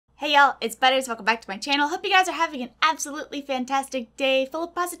Hey y'all, it's Butters. Welcome back to my channel. Hope you guys are having an absolutely fantastic day full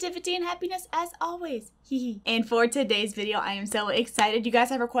of positivity and happiness as always. And for today's video, I am so excited. You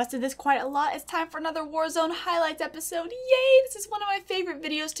guys have requested this quite a lot. It's time for another Warzone highlights episode. Yay! This is one of my favorite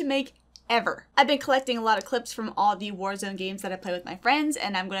videos to make ever. I've been collecting a lot of clips from all the Warzone games that I play with my friends,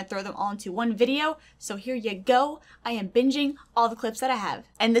 and I'm going to throw them all into one video. So here you go. I am binging all the clips that I have.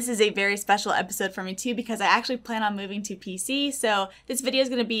 And this is a very special episode for me too, because I actually plan on moving to PC. So this video is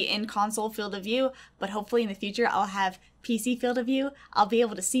going to be in console field of view, but hopefully in the future I'll have PC field of view. I'll be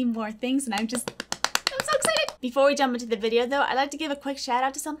able to see more things, and I'm so excited. Before we jump into the video though, I'd like to give a quick shout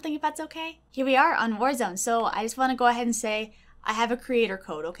out to something if that's okay. Here we are on Warzone. So I just want to go ahead and say, I have a creator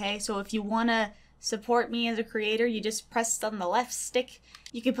code, okay? So if you want to support me as a creator, you just press on the left stick.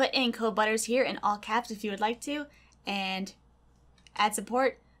 You can put in code BUTTERS here in all caps if you would like to, and add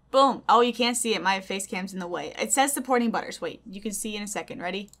support. Boom. Oh, you can't see it. My face cam's in the way. It says supporting Butters. Wait, you can see in a second.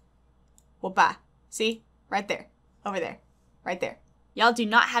 Ready? Whoop-ah. See? Right there. Over there. Right there. Y'all do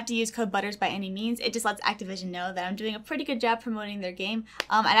not have to use code BUTTERS by any means. It just lets Activision know that I'm doing a pretty good job promoting their game.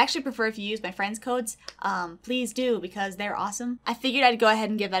 I'd actually prefer if you use my friends' codes. Please do, because they're awesome. I figured I'd go ahead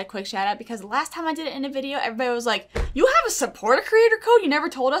and give that a quick shout out, because the last time I did it in a video, everybody was like, you have a support a creator code? You never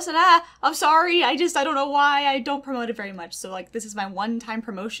told us? And I'm sorry. I don't know why. I don't promote it very much. So like, this is my one-time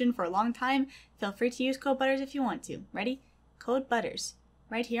promotion for a long time. Feel free to use code BUTTERS if you want to. Ready? Code BUTTERS.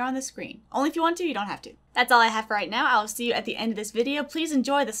 Right here on the screen. Only if you want to, you don't have to. That's all I have for right now. I'll see you at the end of this video. Please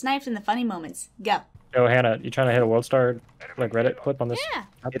enjoy the snipes and the funny moments. Go. Yo, Hannah, you trying to hit a World Star, like, Reddit clip on this? Yeah.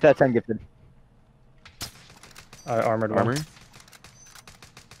 Get that 10 gifted. Armored Armor.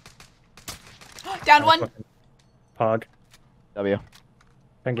 one. Down one. Pog. W.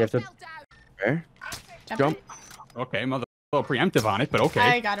 10 gifted. Okay. Jump. Okay, mother, a little preemptive on it, but okay.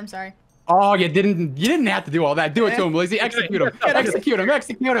 I got him, sorry. Oh, you didn't have to do all that. Do it to him, Lizzie. Execute him. Execute him.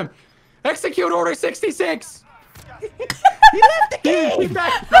 Execute him. Execute Order 66. He left the game.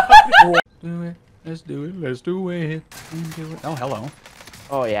 Do it. Let's do it. Let's do it. Oh, hello.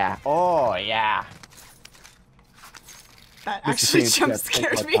 Oh yeah. Oh yeah. That actually jump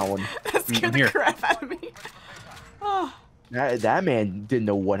scared me. That scared the crap out of me. Oh. That man didn't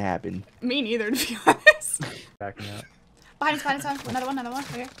know what happened. Me neither, to be honest. Backing up. Behind us. Another one. Right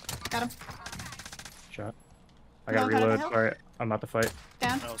here. Got him. Shot. I gotta reload. Sorry, I'm about to fight.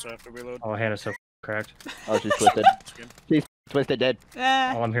 Down. I also have to reload. Oh, Hannah's so cracked. Oh, she's twisted. She's twisted dead.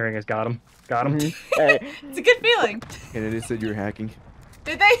 All I'm hearing is got him. Got him. Hey. It's a good feeling. And it said you're hacking.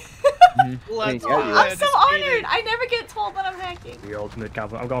 Did they? Let's I'm so honored. I never get told that I'm hacking. The ultimate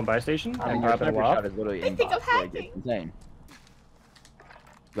compliment. I'm going by station. I I'm think dropping a lot. They think I'm hacking. Insane.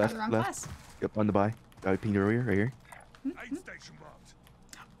 Left. Left. Yep, on the buy. I pinged earlier, right here.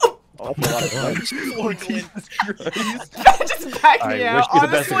 Oh, that's a lot of Just back me out,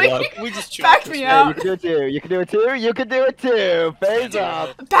 honestly. We just back me out. You can do it too. You can do it too. Phase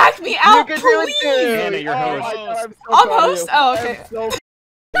up. Back me out, you can please. Do it too. Hannah, you're host. I'm host? Oh, okay.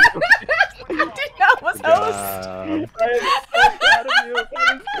 I didn't know I was host. I am so proud of you.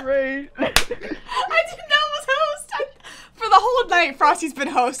 That is great. I didn't know I was host. For the whole night, Frosty's been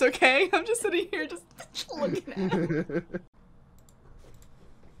host, okay? I'm just sitting here just looking at him.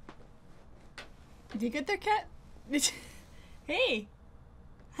 Did you get there, cat? Hey,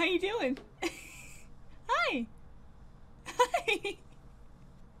 how you doing? Hi. Hi.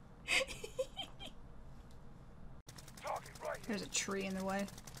 There's a tree in the way.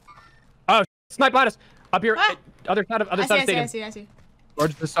 Oh, snipe behind us. Up here. Ah. Other side of stadium. I see.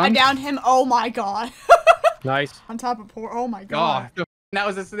 George the Sun. I downed him. Oh my god. Nice. On top of poor. Oh my god. Oh, that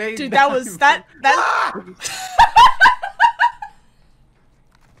was a snake. Dude, that was that.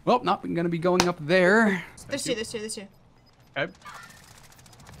 Well, not gonna be going up there. There's two. Okay.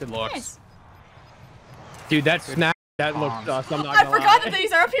 Good looks. Nice. Dude, that snap. That looked awesome. I'm not I gonna forgot lie. that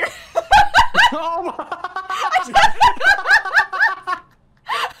these are up here. Oh my.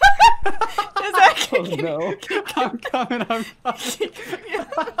 Is that Oh no. I'm coming.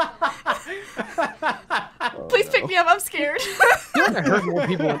 Please pick me up. I'm scared. I heard more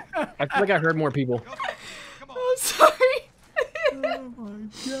people. I feel like I heard more people. I'm sorry. Oh my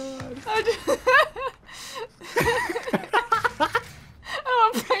god. I don't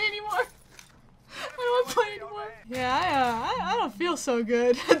want to play anymore. Yeah, I don't feel so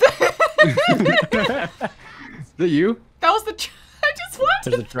good. Is that you? That was the. I just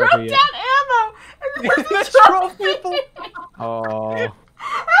wanted to throw trophy, down ammo. And there's a trophy. Oh.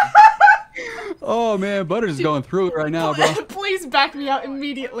 Oh man, Butters is going through it right now, bro. Please back me out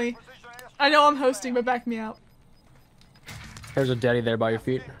immediately. I know I'm hosting, but back me out. There's a daddy there by your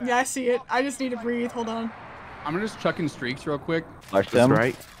feet. Yeah, I see it. I just need to breathe. Hold on. I'm gonna just chuck in streaks real quick. Flushed That's him.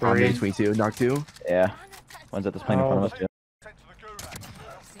 right. Okay. Between two. Knock two. Yeah. One's at this plane in front of us too.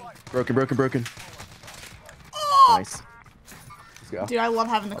 Broken. Oh! Nice. Let's go. Dude, I love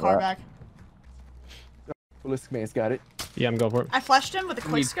having the car back. Ballistic man's got it. Yeah, I'm going for it. I flushed him with a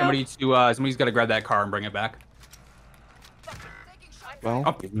quick scope. Somebody's got to grab that car and bring it back. Well.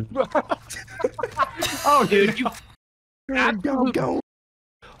 Oh, dude, you. Go.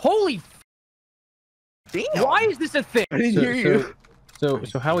 Holy. Damn. Why is this a thing? I didn't hear you.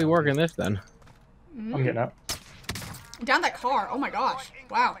 So how are we working this then? I'm getting out. Down that car. Oh my gosh.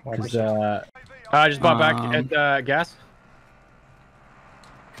 Wow. Cause, I just bought back at gas.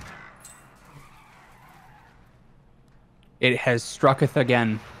 It has strucketh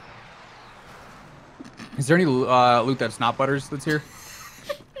again. Is there any loot that's not butters that's here?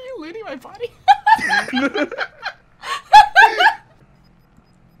 Are you looting my body?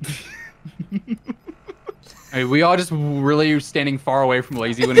 I mean, we all just really standing far away from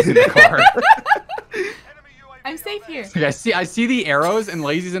Lazy when he's in the car. I'm safe here. Like, I see the arrows and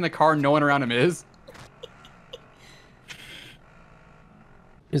Lazy's in the car. No one around him is.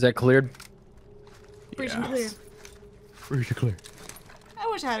 Is that cleared? Breach and clear. Where's your clear? I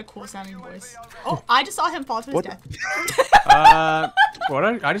wish I had a cool sounding voice. Oh, I just saw him fall to his death. What?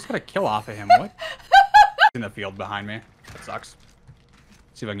 I just got a kill off of him. What? In the field behind me. That sucks.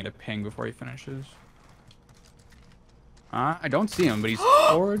 See if I can get a ping before he finishes. I don't see him, but he's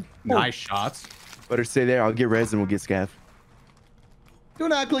forward. Nice shots. Butters, stay there. I'll get res and we'll get scav.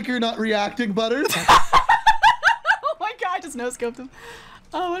 Don't act like you're not reacting, Butters. Oh my god, I just no-scoped him.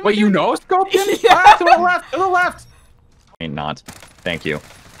 Oh, what am I Wait, you doing? no-scoped him? Yeah. Ah, to the left! To the left! I mean, not. Thank you.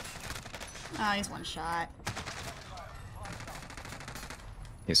 Oh, he's one shot.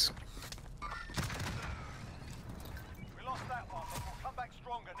 He's. We lost that one, but we'll come back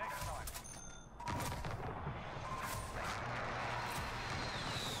stronger next time.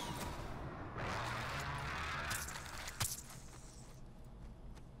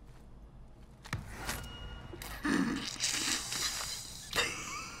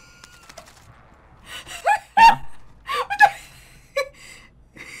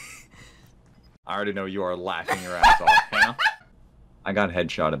 I already know you are laughing your ass off, Hannah. I got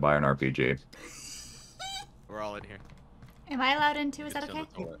headshotted by an RPG. We're all in here. Am I allowed in too? Is that okay?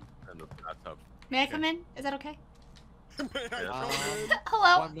 May I come in? Is that okay?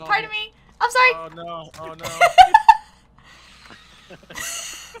 Hello? Pardon me. I'm sorry. Oh no, oh no.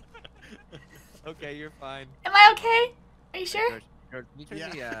 Okay, you're fine. Am I okay? Are you sure? George, can you turn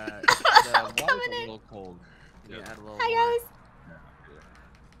I'm the water's coming a in. little cold. Yeah, add a little Hi guys.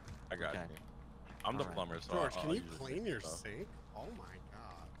 I got you. I'm the plumber, so George, I'll can you use the clean your stuff. sink? Oh my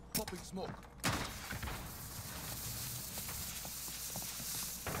god. Popping smoke. Does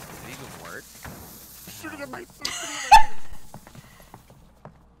it even work? Shoot it in my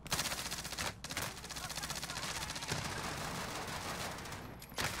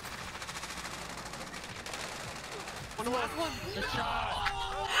On the last one! The shot!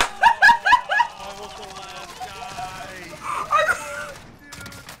 I was the last guy!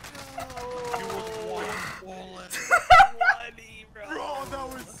 He was one bullet. Bloody, bro. Bro, that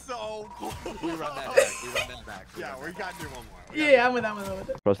was so cool. We run that back. We run that back. Yeah, we gotta do one more. Yeah, I'm with that one.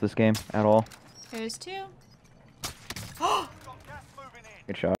 Trust this game at all? There's two.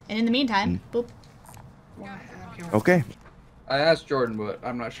 Good shot. And in the meantime, boop. Okay. I asked Jordan, but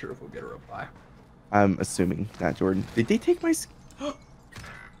I'm not sure if we'll get a reply. I'm assuming not Jordan. Did they take my... So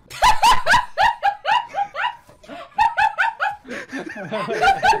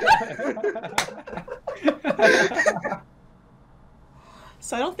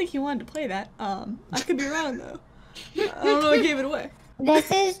I don't think he wanted to play that. I could be wrong though. I don't know. I gave it away. This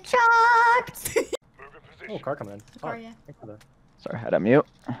is chalked. Oh, car coming in. The car, yeah. Thanks for that. Sorry, I had to mute.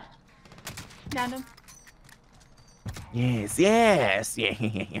 Downed him. Yes, yes. Yeah.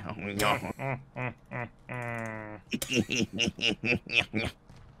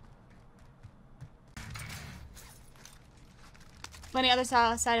 Lenny, other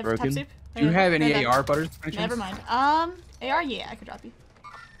side of Broken. top soup. Do you have any AR butters? by any chance? Never mind. AR, yeah, I could drop you.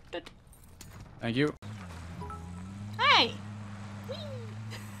 Good. Thank you. Hi. Whee.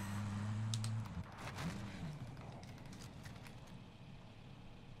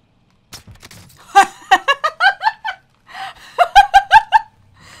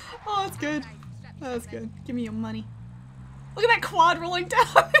 Oh, that's good. That's good. Give me your money. Look at that quad rolling down.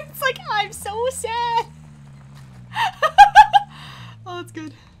 It's like, I'm so sad. Oh, that's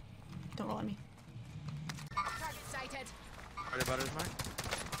good. Don't roll at me. Are the butters marked?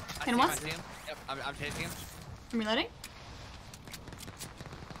 And once? I see him. Yep, I'm chasing him. I'm reloading.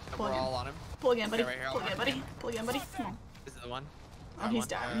 We're Pulling him. all on him. Pull again, buddy. Okay, right here, Pull I'll again, mark buddy. Pull again, buddy. Come on. This is the one. Oh, he's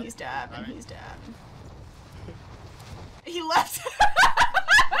dabbing. He's dabbing. Alright. He's dabbing. He left.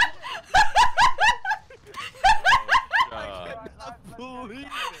 Believe it.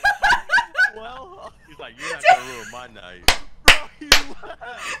 Well, he's like, you're not gonna ruin my night. Bro, he left.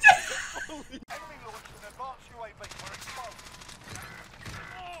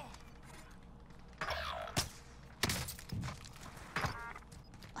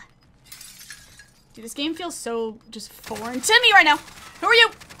 Dude, this game feels so just foreign to me right now. Who are you?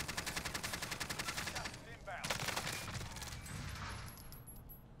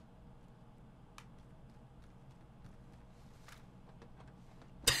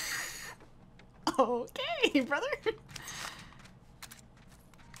 Okay, brother.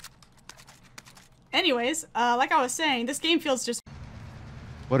 Anyways, like I was saying, this game feels just...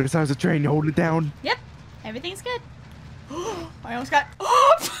 What are the signs of train? Hold it down. Yep, everything's good. I almost got...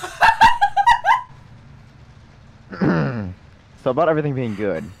 So about everything being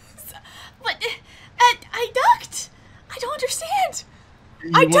good. But I ducked. I don't understand.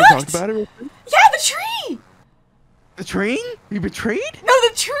 You I wanna ducked. talk about it? Yeah, the tree. The train? You betrayed? No,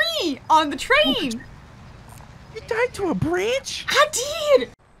 the tree on the train. You died to a branch? I did.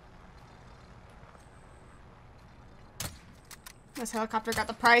 This helicopter got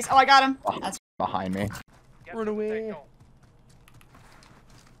the price. Oh, I got him. That's Behind me. Run away.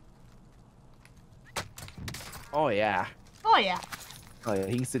 Oh yeah. oh yeah. Oh yeah,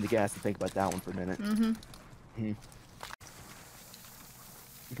 he can sit the gas and think about that one for a minute. Mm-hmm.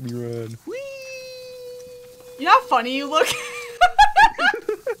 Look at me run. Whee! You know how funny you look? You're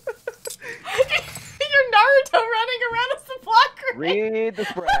Naruto running around as the block grenade. Read the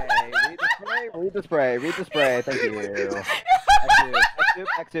spray. Read the spray. Read the spray. Read the spray. Thank you.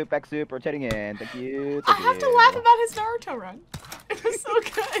 Back soup. Back soup. Rotating in. Thank you. I have to laugh about his Naruto run. It was so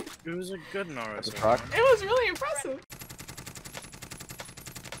good. It was a good Naruto. It was really impressive.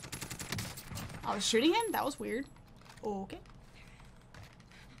 I was shooting him? That was weird. Okay.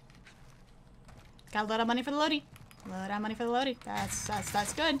 Got a lot of money for the loadie. A lot of money for the loadie.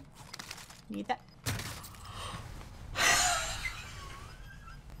 That's good. Need that.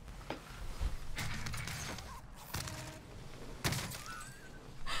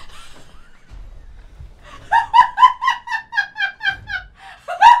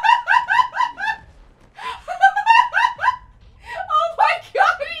 Oh my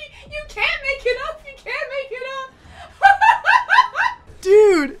god! You can't make it up! You can't make it up!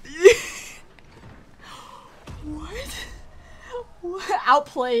 Dude! What?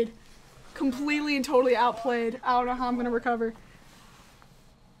 Outplayed. Completely and totally outplayed. I don't know how I'm gonna recover.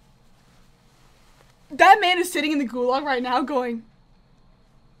 That man is sitting in the gulag right now going...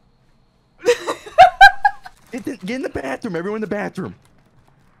 Get in the bathroom. Everyone in the bathroom.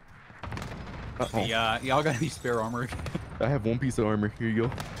 Uh-oh. Y'all got any spare armor? I have one piece of armor. Here you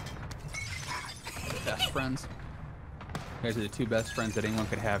go. Best friends. You guys are the two best friends that anyone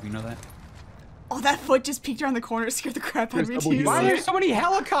could have. You know that? Oh, that foot just peeked around the corner, scared the crap out of me. There's double Too. heroes. Why are there so many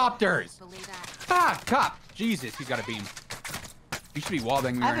helicopters? Ah, cop. Jesus, he's got a beam. You should be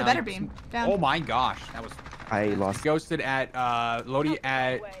wallbanging me I right have a now. better beam. Down. Oh my gosh, that was I lost. ghosted at Lodi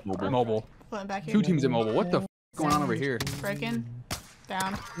at mobile. Put him back here. Two teams at mobile. What the f is going on over here? Breaking.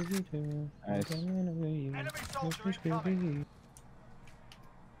 Down. Nice.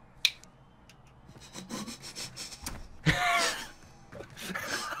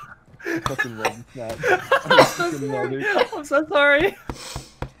 Fucking red snap. I'm so sorry.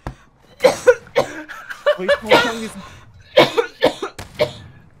 Wait, tongue is...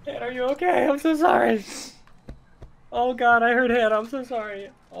 Hannah, are you okay? I'm so sorry. Oh god, I heard Hannah. I'm so sorry.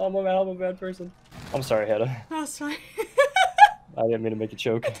 Oh, I'm a bad person. I'm sorry, Hannah. Oh, sorry. I didn't mean to make you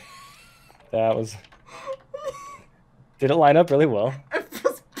choke. That was... Did it line up really well? It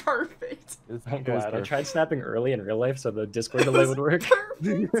was perfect. I'm glad. I tried snapping early in real life so the Discord delay would work.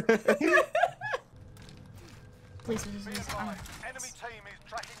 Please, please. Oh. Enemy team is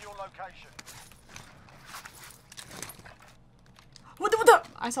tracking your location. What the?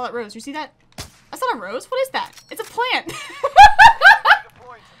 I saw that rose. You see that? I saw a rose. What is that? It's a plant.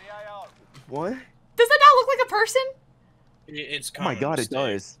 Deployed to the AO. What? Does that not look like a person? It's Oh my god, it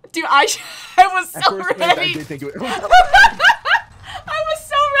does. Dude, I was At so first glance, I ready. did think it was... I was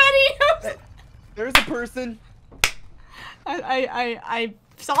so ready. There's a person. I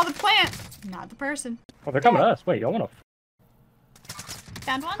saw the plant, not the person. Oh, they're coming to us. Wait, y'all wanna...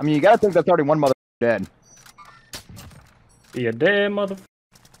 Found one? I mean, you gotta think that's already one mother dead. Be a damn mother...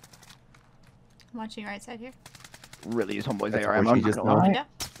 I'm watching right side here. Really, these homeboys, they That's are. what I'm she not just gonna lie. Window.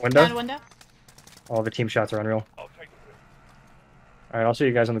 Window? Down window. All the team shots are unreal. Alright, I'll see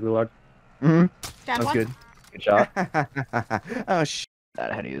you guys on the gulag. Mm-hmm. Down That's one. good. Good shot. Oh, sh.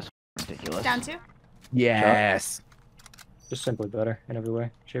 That heady is ridiculous. Down two. Yes. Just simply better in every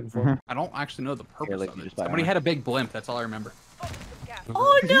way, shape, and form. I don't actually know the purpose like of you it. just buy Somebody armor. had a big blimp. That's all I remember.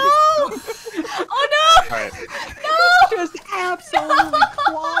 Oh no! Oh no! Alright. No! Just absolutely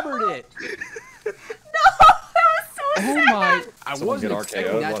clobbered it. No! That was so Oh sad. my! I Someone wasn't get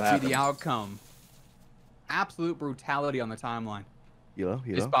expecting RKO'd, that what to be happened? the outcome. Absolute brutality on the timeline. Hilo.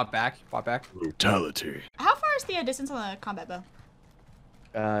 Just bought back. Bought back. Brutality. How far is the distance on the combat bow?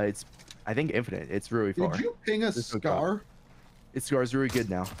 It's, I think infinite. It's really far. Did you ping a This is scar? Its scar's really good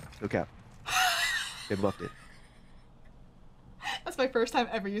now. Okay. They loved it. That's my first time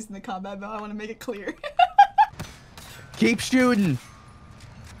ever using the combat bow. I want to make it clear. Keep shooting.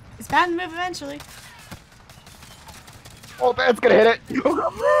 It's bound to move eventually. Oh, that's gonna hit it.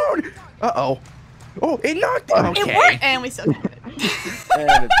 Uh-oh. Oh, it knocked it. Okay. It worked, and we still got it.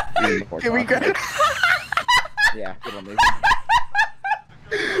 And it's Can we grab? Yeah, good one, Lucy.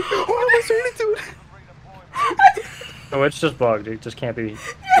 Oh, I almost ran into it. Oh, it's just bugged. It just can't be.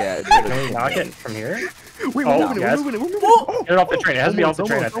 Yeah, Can we knock it from here? Wait, Oh, we're moving it. yes. We're moving it. We're moving it. Whoa. Oh, Get it off the train. It has to be off the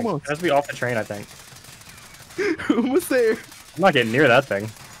train, I almost, think. almost. It has to be off the train, I think. Almost there. I'm not getting near that thing.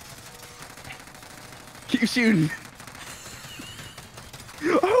 Keep shooting.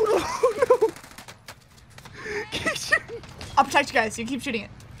 Oh, no. No. Keep shooting. I'll protect you guys. You keep shooting it.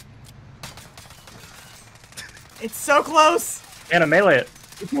 It's so close. Anna, melee it.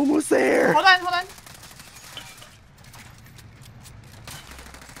 It's almost there. Hold on, hold on.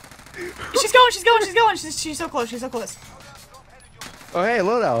 She's going, she's going, she's going. She's so close, she's so close. Oh, hey,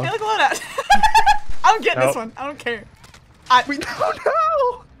 loadout. Hey, look at loadout. I'm getting this Nope. one. I don't care. We don't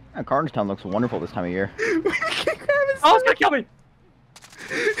know. Yeah, Carnagetown looks wonderful this time of year. We can grab his. Oh, it's gonna kill me!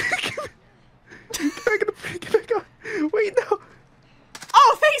 Get back on. Wait, no.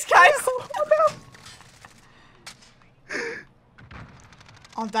 Oh, thanks, guys. Oh, no.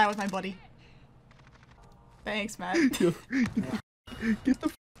 I'll die with my buddy. Thanks, Matt. Yo, get the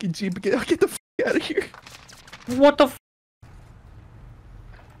fucking Jeep. Get the fuck out of here. What the f?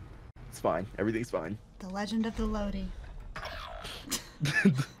 It's fine. Everything's fine. The legend of the Lodi.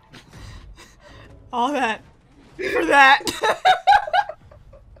 All that. For that.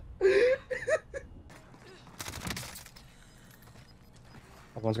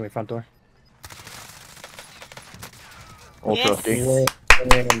 One's gonna be front door. Ultra Yes.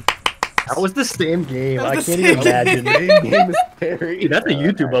 safety. That was the same game. That I was the can't even same imagine. Main game is Perry. Dude, that's a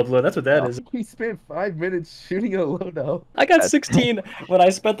YouTube upload. That's what that is. We spent 5 minutes shooting a loadout. I got 16 when I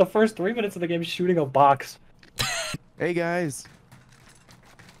spent the first 3 minutes of the game shooting a box. Hey guys.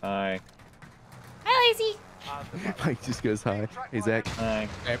 Hi. Hi, Lazy. Mike just goes hi. Hey Zach. Hi.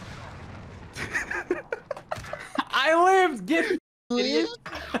 I lived. Get idiot.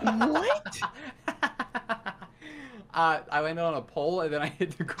 What? I landed on a pole and then I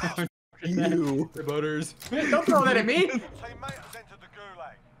hit the ground. You. The voters. Don't throw that at me. Teammate has entered the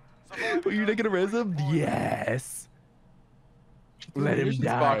gulag. Survivors You're not gonna res him? Yes. Let him She's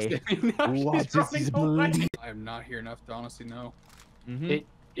boxed die. in. Now she's Watch this, he's running away. bleeding. I'm not here enough to honestly know. It,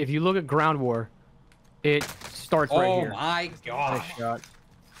 if you look at ground war, it starts right Oh here. my gosh. Nice shot.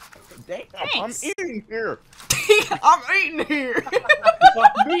 Damn, Thanks. I'm eating here. I'm eating here.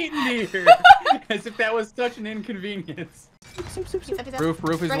 I'm eating here. As if that was such an inconvenience. Roof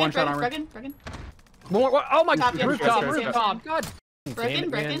is one shot armor. Bregan. Oh my Top, god, yeah, rooftop, yes, yes, rooftop. God damn Bregan, it,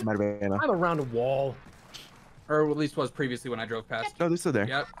 man. Bregan. Might have been. I'm around a wall. Or at least was previously when I drove past. No, they're still there.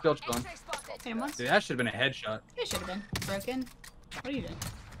 Yep, still chilling. Hit him once. Dude, that should have been a headshot. It should have been. Broken. What are you doing?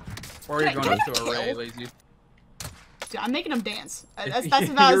 Or you're Can I- going can I into a ray, kill? lazy. Dude, I'm making him dance. That's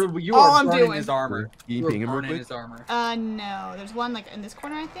about You all are I'm burning doing. his armor. Can you You are ping him real burning quick? his armor. No. There's one like in this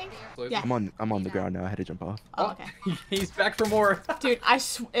corner, I think. Yeah. I'm on the ground now. I had to jump off. Oh, okay. He's back for more. Dude,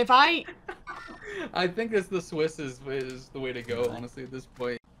 if I I think it's the Swiss is the way to go, honestly, at this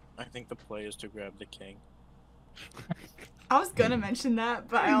point. I think the play is to grab the king. I was gonna mention that,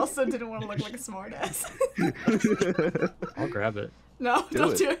 but I also didn't want to look like a smartass. I'll grab it. No, Do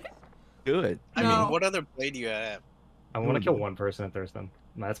don't it. do it. Good. I No. mean, what other play do you have? I want to kill one person at Thurston.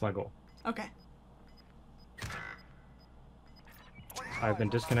 That's my goal. Okay. I've been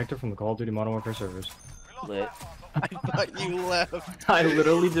disconnected from the Call of Duty Modern Warfare servers. Lit. I thought you left. I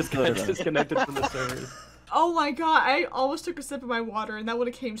literally just got Literally. disconnected from the servers. Oh my god, I almost took a sip of my water and that would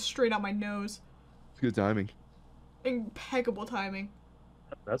have came straight out my nose. It's good timing. Impeccable timing.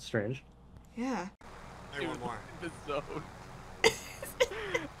 That's strange. Yeah. Hey, one more.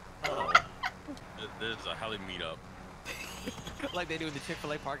 There's a heli meetup. Like they do in the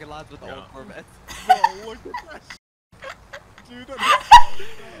Chick-fil-A parking lots with the Yeah. old Corvettes. Bro, look at that. Dude, that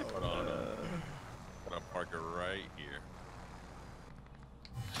is... Hold on. Park it right here.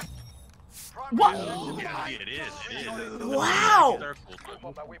 What? Yeah, it is. It is. Wow. Circles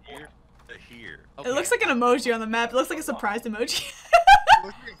from here to here. It looks like an emoji on the map. It looks like a surprised emoji.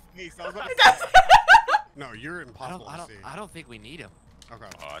 Look at his face. I was about It to does. say. No, you're impossible to see. I don't think we need him. Okay.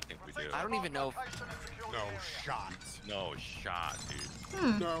 Oh, I think we do. I don't even know if... No shot. No shot,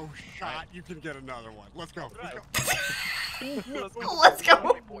 dude. No shot. You can get another one. Let's go. Let's go. Let's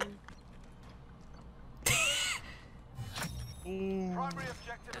go.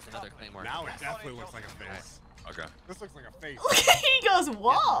 There's another claymore. Now it definitely looks like a face. Okay. This looks like a face. Look, he goes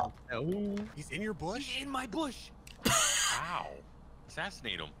wall. He's in your bush? He's in my bush. Ow.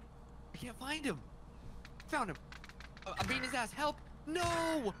 Assassinate him. I can't find him. Found him. I'm beating his ass. Help.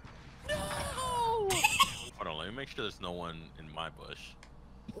 No. No. Hold on, let me make sure there's no one in my bush.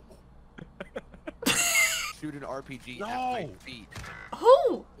 Shoot an RPG at my feet.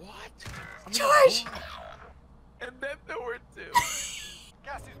 Who? What? George. And then there were two.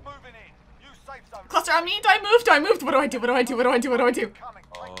 Gas is moving in. Use safe zone. Cluster on me. Do I move? Do I move? What do I do? What do I do? What do I do? What do I do?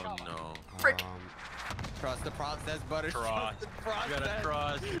 Oh no. Frick. Trust the process, Butters. Trust. the You process. gotta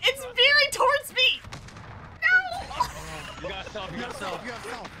trust. It's veering towards me. No. You got self. You got self. You got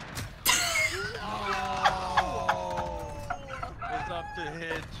self. It's up to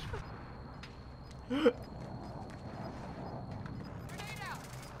Hitch.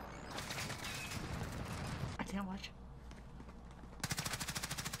 I can't watch.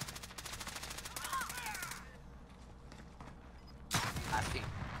 Last team.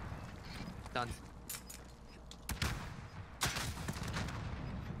 Done.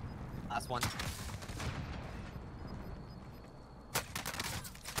 Last one.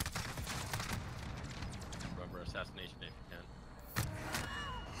 Remember assassination if you can.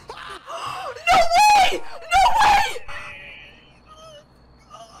 No way! No way!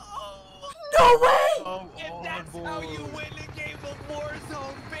 No way! And that's how you win a game of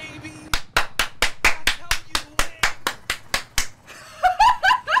Warzone, baby! That's how you win!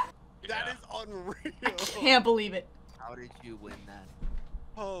 That is unreal. I can't believe it. How did you win that?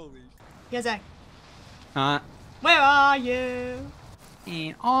 Holy. Yes, Zach. Huh? Where are you?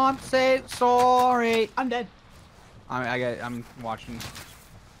 And I'm so sorry. I'm dead. I'm watching.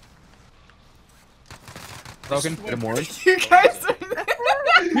 Broken. Get him Warren. You guys are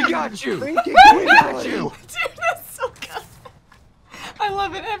We got you. We got you. Dude, that's so good. I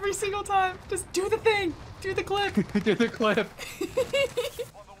love it every single time. Just do the thing. Do the clip. Do the clip.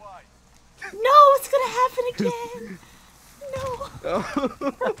 No, it's gonna happen again. No.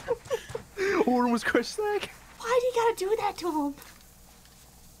 Warren was crushed leg. Why do you gotta do that to him?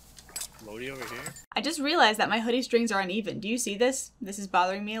 Lodi over here. I just realized that my hoodie strings are uneven. Do you see this? This is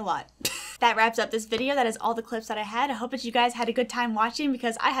bothering me a lot. That wraps up this video. That is all the clips that I had. I hope that you guys had a good time watching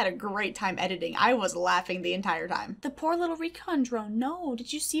because I had a great time editing. I was laughing the entire time. The poor little recon drone. No.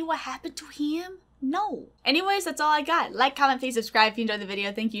 Did you see what happened to him? No. Anyways, that's all I got. Like, comment, please subscribe if you enjoyed the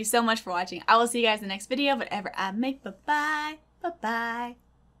video. Thank you so much for watching. I will see you guys in the next video, whatever I make. Bye-bye. Bye-bye.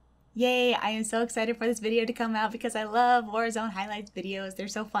 Yay, I am so excited for this video to come out because I love Warzone highlights videos. They're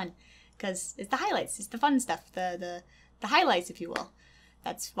so fun because it's the highlights. It's the fun stuff. The highlights, if you will.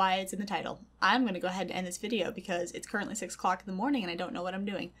 That's why it's in the title. I'm going to go ahead and end this video because it's currently 6 o'clock in the morning and I don't know what I'm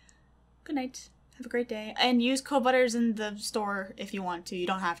doing. Good night. Have a great day. And use code Butters in the store if you want to. You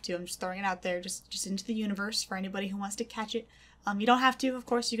don't have to. I'm just throwing it out there just into the universe for anybody who wants to catch it. You don't have to, of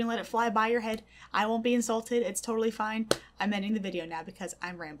course. You can let it fly by your head. I won't be insulted. It's totally fine. I'm ending the video now because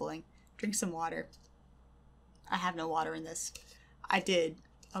I'm rambling. Drink some water. I have no water in this. I did.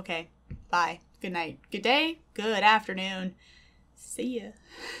 Okay. Bye. Good night. Good day. Good afternoon. See ya.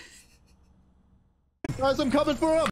 Guys, I'm coming for him.